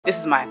This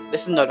is mine.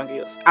 This is no longer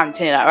yours. I'm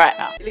telling you that right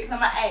now. You're looking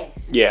at my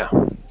ass. Yeah.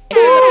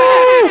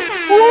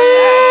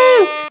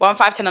 1,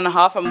 5, 10 and a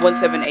half. I'm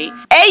 178.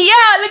 Hey,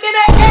 yeah, look at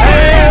that.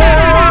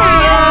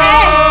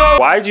 Hey.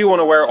 Why do you want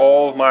to wear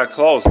all of my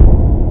clothes?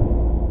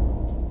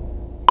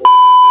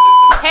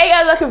 Hey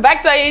guys, welcome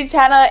back to our YouTube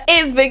channel.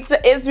 It's Victor,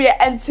 it's Ria,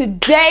 and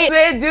today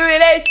we're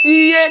doing a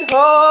Shein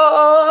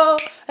haul.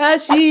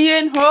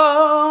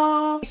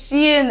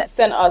 Shein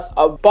sent us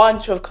a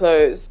bunch of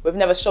clothes. We've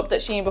never shopped at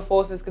Shein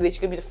before, so it's literally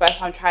gonna be the first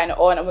time trying it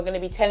on, and we're gonna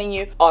be telling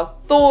you our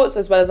thoughts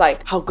as well as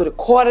like how good a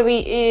quality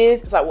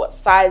is, it's like what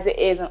size it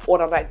is, and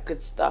all of that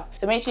good stuff.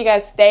 So make sure you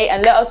guys stay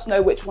and let us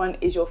know which one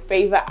is your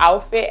favorite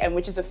outfit and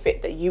which is a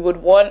fit that you would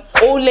want.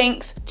 All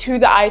links to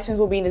the items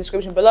will be in the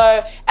description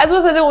below, as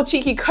well as a little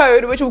cheeky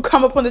code which will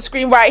come up on the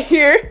screen right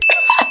here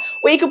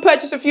where you can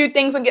purchase a few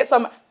things and get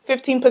some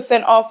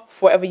 15% off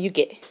for whatever you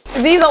get.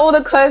 So these are all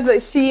the clothes that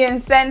Shein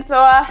sent to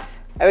us,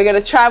 and we're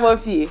gonna try one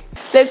for you.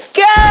 Let's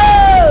go!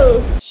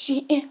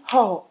 Shein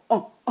haul,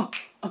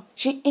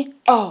 Shein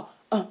haul,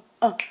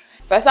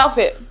 First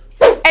outfit.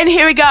 And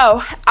here we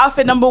go.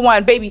 Outfit number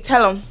 1, baby,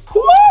 tell them.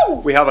 Woo!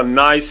 We have a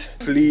nice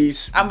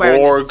fleece I'm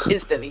wearing Borg. this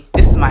instantly.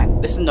 This is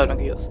mine. This is no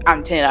longer yours.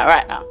 I'm telling you that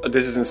right now.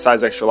 This is in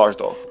size extra large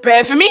though.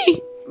 Bad for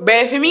me.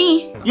 Bad for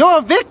me. You're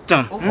a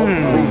victim.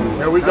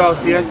 Here we go,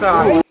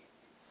 CSI.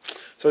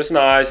 So it's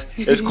nice,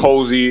 it's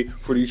cozy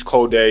for these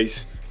cold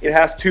days. It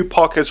has 2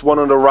 pockets, one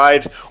on the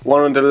right,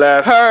 one on the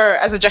left. Her,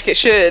 as a jacket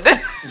should.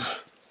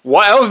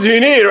 What else do you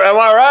need? Am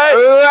I right?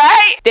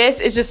 Right? This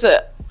is just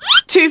a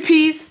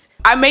 2-piece.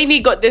 I mainly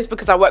got this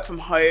because I work from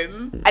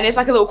home and it's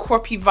like a little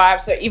croppy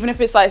vibe, so even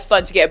if it's like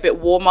starting to get a bit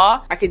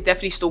warmer, I can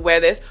definitely still wear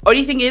this.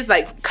 Only thing is,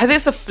 like, because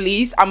it's a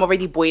fleece, I'm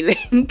already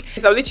boiling.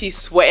 So I'm literally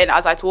sweating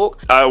as I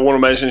talk. I want to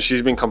mention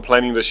she's been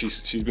complaining that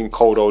she's been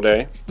cold all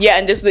day. Yeah,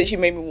 and this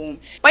literally made me warm.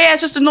 But yeah,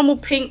 it's just a normal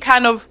pink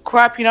kind of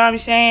crop, you know what I'm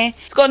saying?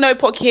 It's got no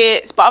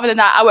pockets, but other than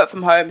that, I work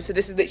from home, so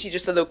this is literally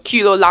just a little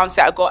cute little lounge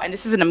set I got, and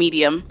this is in a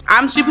medium.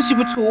 I'm super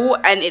tall,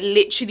 and it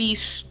literally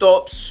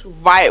stops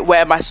right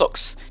where my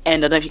socks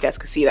end. I don't know if you guys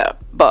can see that,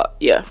 but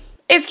yeah,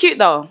 it's cute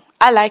though.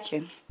 I like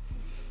it.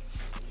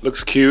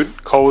 Looks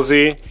cute,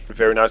 cozy,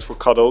 very nice for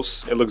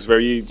cuddles. It looks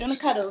very... Do you want to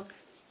cuddle?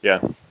 Yeah.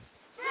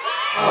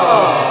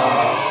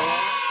 Aww.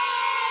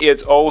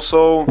 It's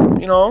also,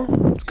 you know,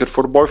 it's good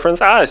for the boyfriend's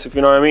eyes, if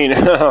you know what I mean.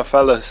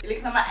 Fellas. You're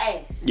looking at my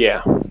ass.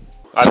 Yeah.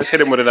 I just hit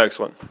him with the next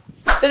one.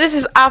 So this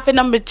is outfit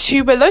number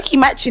 2. We're low-key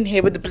matching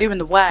here with the blue and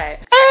the white.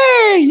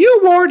 Hey,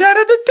 you wore that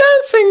in the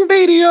dancing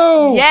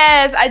video.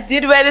 Yes, I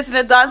did wear this in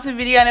the dancing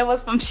video, and it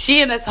was from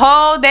Shein this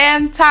whole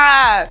damn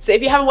time. So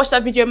if you haven't watched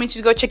that video, make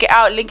sure to go check it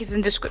out. Link is in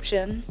the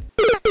description.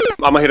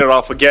 I'm gonna hit it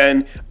off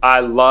again.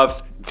 I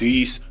love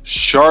these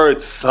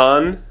shirts,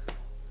 son.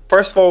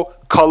 First of all,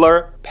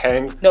 color,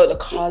 pink. No, the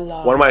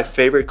color. One of my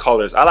favorite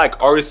colors. I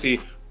like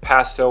earthy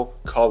pastel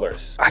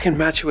colors. I can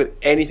match it with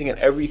anything and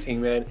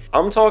everything, man.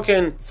 I'm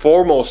talking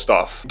formal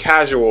stuff,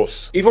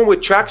 casuals, even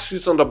with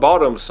tracksuits on the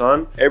bottom,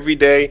 son. Every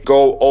day,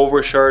 go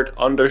overshirt,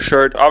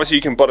 undershirt. Obviously,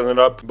 you can button it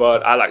up,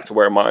 but I like to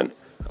wear mine.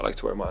 I like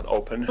to wear mine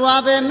open. And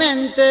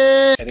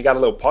it got a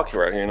little pocket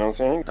right here, you know what I'm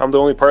saying? I'm the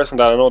only person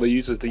that I know that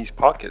uses these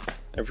pockets.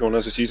 Everyone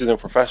else just uses them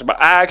for fashion,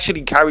 but I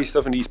actually carry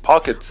stuff in these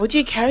pockets. What do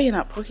you carry in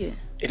that pocket?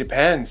 It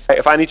depends.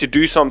 If I need to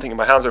do something and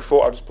my hands are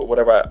full, I'll just put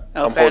whatever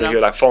I'm holding here,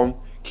 like phone,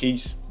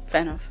 keys.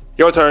 Fair enough.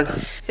 Your turn.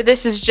 So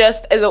this is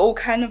just a little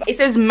kind of, it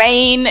says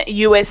Maine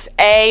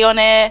USA on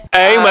it.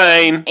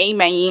 Amen.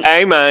 Amen.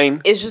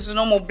 Amen. It's just a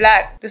normal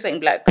black. This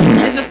ain't black.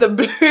 It's just a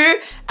blue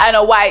and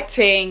a white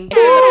thing.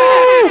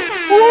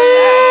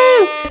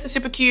 It's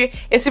super cute.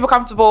 It's super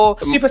comfortable.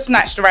 Super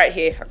snatched right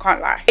here. I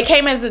can't lie. It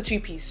came as a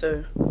 2-piece,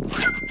 so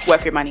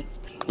worth your money.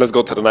 Let's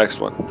go to the next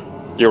one.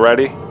 You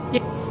ready?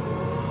 Yes.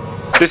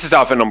 This is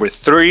outfit number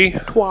 3.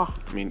 Wow.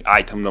 I mean,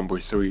 item number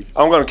 3.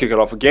 I'm gonna kick it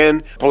off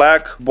again.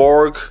 Black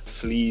Borg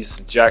fleece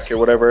jacket,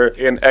 whatever,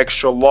 in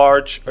extra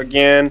large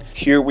again.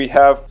 Here we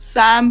have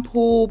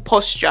Sample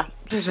posture.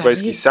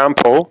 basically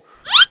sample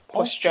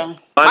Posture.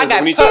 My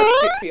guy,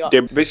 perfect for you.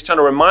 They're basically trying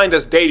to remind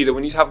us daily that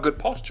we need to have good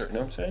posture, you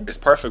know what I'm saying? It's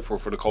perfect for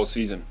the cold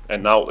season,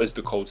 and now it's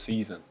the cold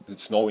season.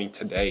 It's snowing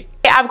today.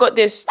 Yeah, I've got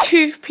this I've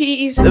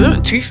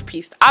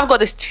got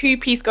this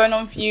 2-piece going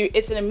on for you.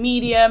 It's in a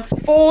medium.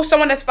 For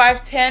someone that's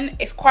 5'10",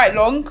 it's quite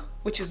long,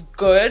 which is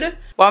good.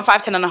 Well, I'm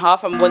 5'10 and a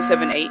half, I'm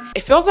 178.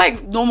 It feels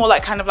like normal,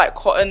 like kind of like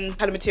cotton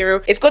kind of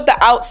material. It's got the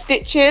out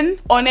stitching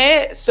on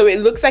it, so it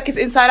looks like it's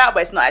inside out,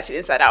 but it's not actually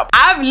inside out.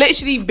 I've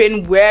literally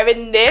been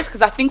wearing this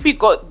because I think we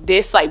got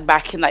this like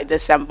back in like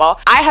December.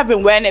 I have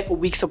been wearing it for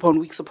weeks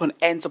upon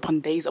ends,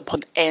 upon days,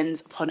 upon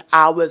ends, upon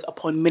hours,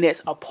 upon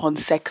minutes, upon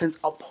seconds,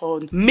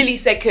 upon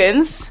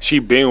milliseconds. she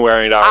been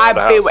wearing that around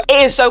the house.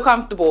 It is so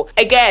comfortable.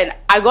 Again,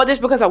 I got this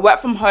because I work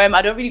from home.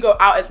 I don't really go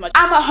out as much.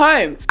 I'm at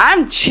home.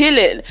 I'm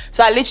chilling.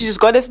 So I literally just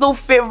got this little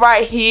fit fit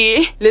right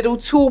here. Little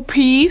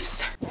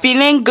two-piece.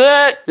 Feeling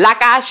good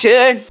like I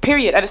should.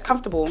 Period. And it's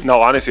comfortable. No,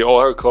 honestly,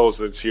 all her clothes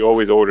that she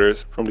always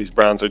orders from these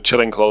brands are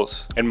chilling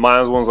clothes. And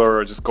mine's ones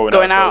are just going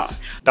out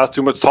clothes. That's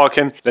too much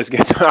talking. Let's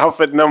get to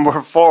outfit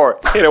number 4.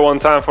 Hit it one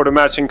time for the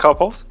matching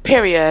couples.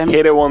 Period.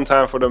 Hit it one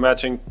time for the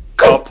matching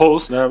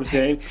couples, know what I'm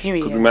saying?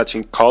 Because we're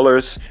matching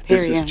colors.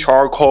 This is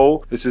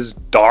charcoal. This is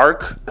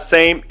dark.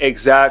 Same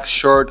exact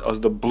shirt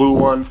as the blue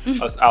one.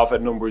 As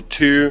outfit number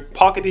 2.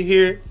 Pockety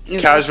here.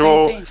 It's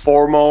casual,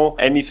 formal,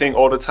 anything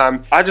all the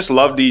time. I just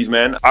love these,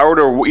 man. I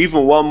order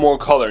even one more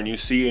color and you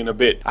see in a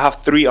bit. I have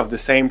 3 of the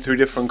same 3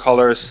 different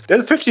colors.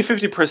 There's a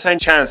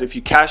 50-50% chance if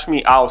you catch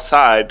me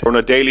outside on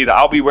a daily that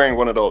I'll be wearing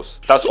one of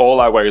those. That's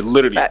all I wear,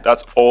 literally. Facts.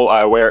 That's all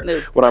I wear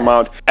when I'm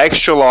out.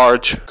 Extra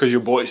large, because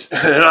your boys,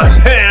 you know what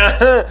I'm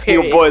saying?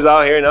 Your boys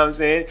out here, you know what I'm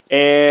saying?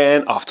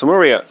 And off to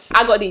Maria.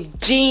 I got these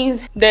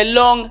jeans. They're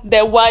long,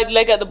 they're wide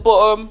leg at the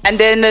bottom. And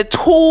then the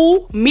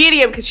tall,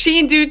 medium, because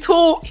Shein do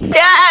tall.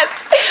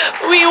 Yes!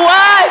 We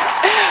won!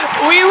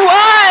 We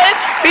won!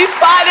 We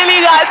finally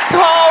got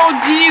tall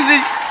jeans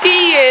and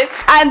Shein.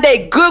 And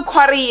they good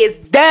quality is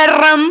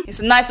denim.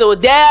 It's a nice little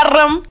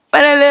denim.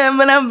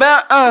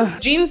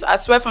 Jeans, I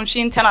swear from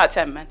Shein, 10 out of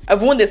 10, man.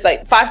 I've worn this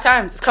like 5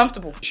 times. It's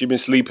comfortable. She's been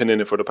sleeping in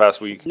it for the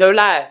past week. No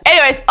lie.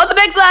 Anyways, on to the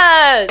next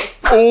one.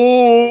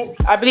 Ooh.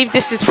 I believe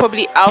this is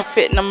probably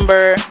outfit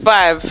number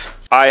 5.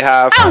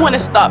 I want to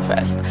start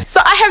first.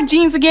 So I have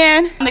jeans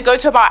again. And they go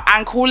to about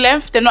ankle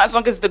length. They're not as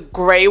long as the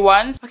grey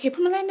ones. Okay,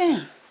 put my line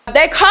there.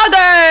 They're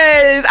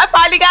cargos. I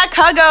finally got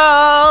cargo.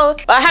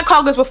 I had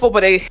cargos before,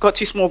 but they got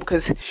too small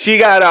because she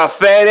got a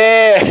fat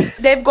ass.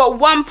 They've got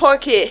 1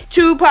 pocket,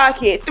 2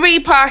 pocket, 3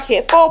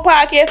 pocket, 4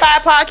 pocket,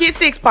 5 pocket,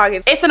 6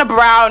 pockets. It's in a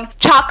brown,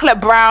 chocolate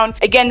brown.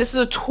 Again, this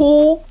is a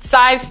tall,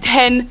 size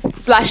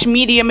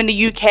 10/medium in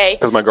the UK.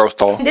 Because my girl's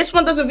tall. This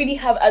one doesn't really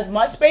have as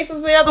much space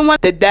as the other one.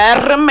 The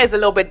denim is a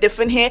little bit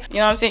different here. You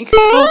know what I'm saying?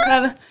 Still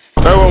kind of.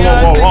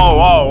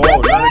 Whoa.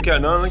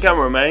 Not on the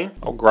camera, man.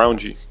 I'll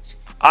ground you.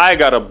 I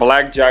got a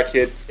black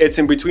jacket. It's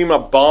in between my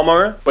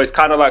bomber, but it's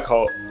kind of like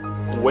a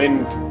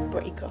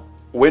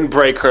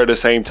windbreaker at the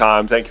same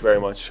time. Thank you very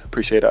much.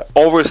 Appreciate that.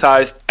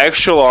 Oversized,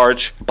 extra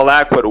large,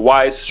 black with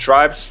white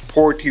stripes,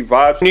 sporty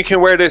vibes. And you can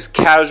wear this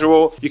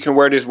casual. You can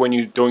wear this when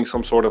you're doing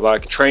some sort of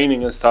like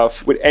training and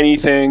stuff with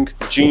anything,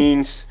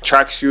 jeans,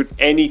 tracksuit,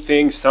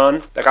 anything,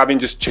 son. Like I've been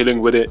just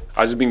chilling with it.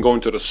 I've just been going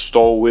to the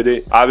store with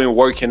it. I've been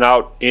working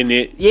out in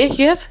it.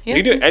 Yes. You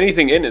can do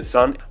anything in it,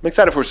 son. I'm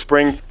excited for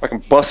spring. I can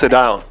bust it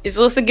down. It's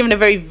also giving a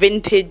very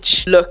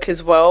vintage look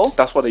as well.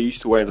 That's what they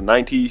used to wear in the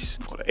 90s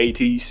or the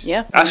 80s.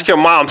 Yeah. Ask your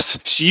moms.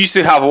 She used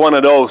to have one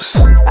of those.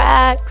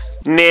 Facts.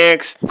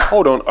 Next.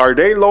 Hold on. Are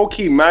they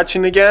low-key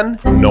matching again?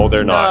 No,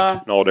 they're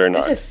not. No, they're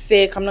not. This is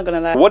sick. I'm not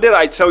gonna lie. What did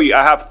I tell you?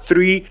 I have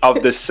 3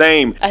 of the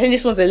same. I think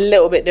this one's a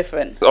little bit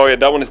different. Oh yeah,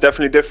 that one is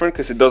definitely different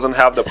because it doesn't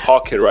have the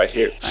pocket right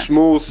here. Nice.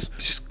 Smooth.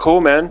 It's just cool,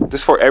 man.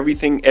 This for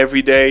everything,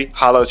 every day.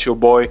 Holla at your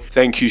boy.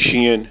 Thank you,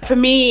 Shein. For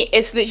me,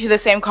 it's literally the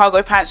same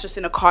cargo pants, just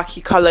in a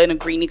khaki color and a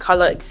greeny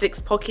color. It's 6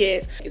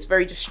 pockets. It's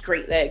very just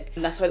straight leg.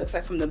 And that's what it looks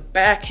like from the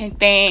back and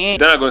things.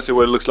 They're not gonna see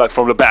what it looks like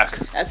from the back.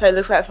 That's what it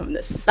looks like from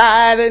the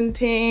side and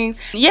things.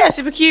 Yeah,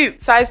 super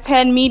cute. Size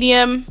 10,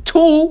 medium,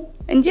 tall.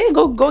 And yeah,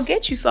 go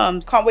get you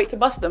some. Can't wait to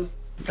bust them.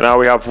 And now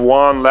we have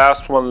one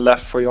last one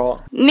left for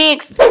y'all.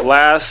 Next.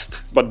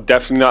 Last, but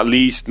definitely not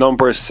least,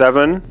 number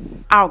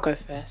 7. I'll go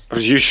first.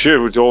 You should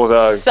with all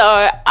that.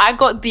 So I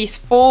got these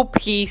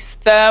 4-piece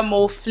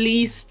thermal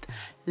fleeced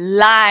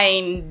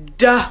lined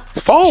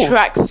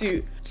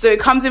tracksuit. So it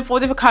comes in 4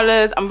 different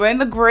colors. I'm wearing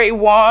the grey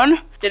one.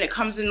 Then it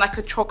comes in like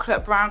a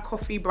chocolate brown,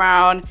 coffee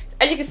brown.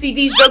 As you can see,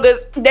 these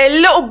joggers, they're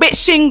a little bit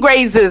shin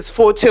grazers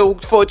for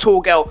a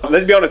tall girl.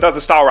 Let's be honest, that's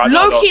a style right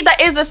now. Low key,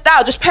 that is a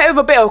style. Just pair with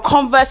a bit of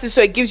Converse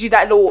so it gives you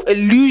that little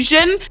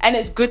illusion and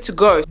it's good to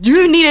go.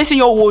 You need this in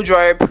your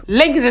wardrobe.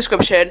 Link in the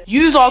description.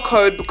 Use our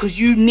code because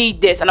you need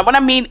this. And what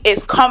I mean,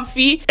 it's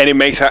comfy. And it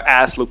makes her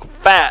ass look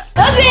fat.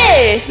 Does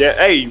it? Yeah,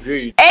 hey.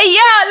 Hey,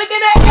 yeah, look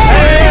at that.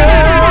 Hey.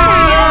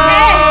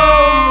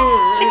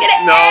 Look at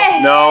it.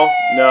 No.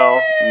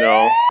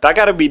 That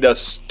gotta be the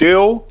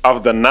steal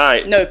of the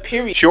night. No,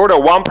 period. She ordered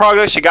 1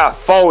 product, she got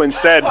 4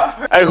 instead.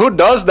 Hey, who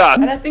does that?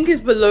 And I think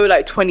it's below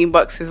like 20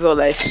 bucks as well.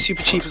 Like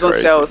super cheap. It's on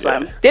crazy, sale.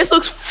 yeah. This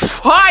looks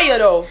fire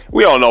though.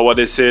 We all know what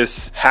this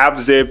is. Half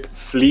zip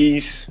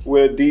fleece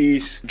with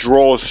these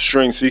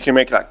drawstrings, so you can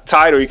make it like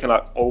tight or you can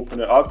like open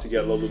it up to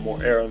get a little bit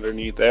more air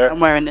underneath there. I'm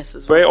wearing this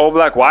as well. Wait, all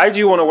black. Why do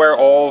you want to wear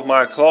all of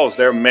my clothes?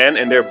 They're men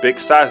and they're big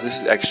size.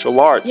 This is extra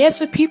large. Yeah,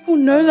 so people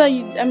know that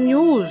I'm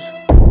yours.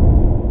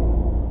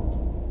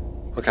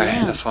 Okay,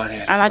 that's fine.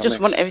 Yeah, and I just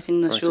want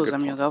everything that's yours.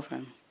 I'm your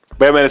girlfriend.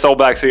 But yeah, man, it's all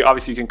black, so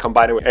obviously you can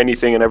combine it with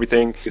anything and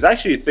everything. It's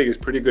actually thick, it's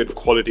pretty good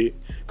quality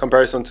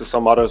comparison to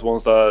some others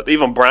ones, that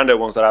even branded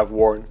ones that I've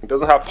worn. It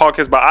doesn't have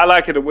pockets, but I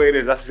like it the way it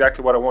is. That's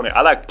exactly what I wanted.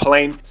 I like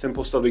plain,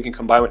 simple stuff that you can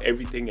combine with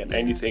everything and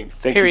anything.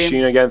 Thank you,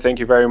 Shein, again. Thank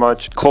you very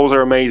much. Clothes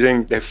are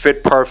amazing. They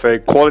fit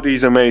perfect. Quality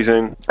is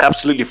amazing.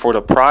 Absolutely, for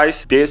the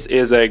price, this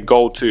is a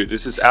go-to.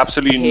 This is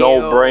absolutely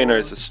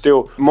no-brainers.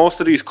 Still,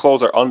 most of these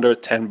clothes are under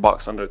 10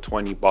 bucks, under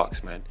 20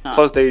 bucks, man.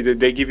 Plus, they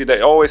give you,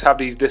 they always have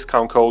these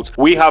discount codes.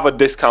 We have a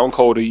discount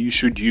code that you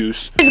should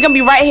use. It's gonna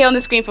be right here on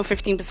the screen for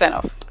 15%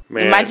 off.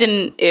 Man.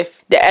 Imagine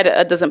if the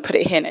editor doesn't put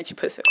it here and actually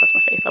puts it across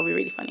my face. That'll be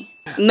really funny.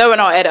 No, we're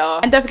not editor.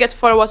 And don't forget to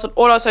follow us on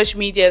all our social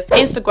medias: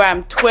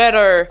 Instagram,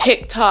 Twitter,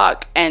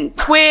 TikTok, and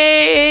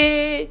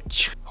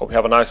Twitch. Hope you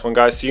have a nice one,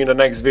 guys. See you in the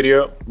next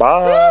video.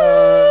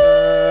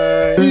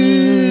 Bye.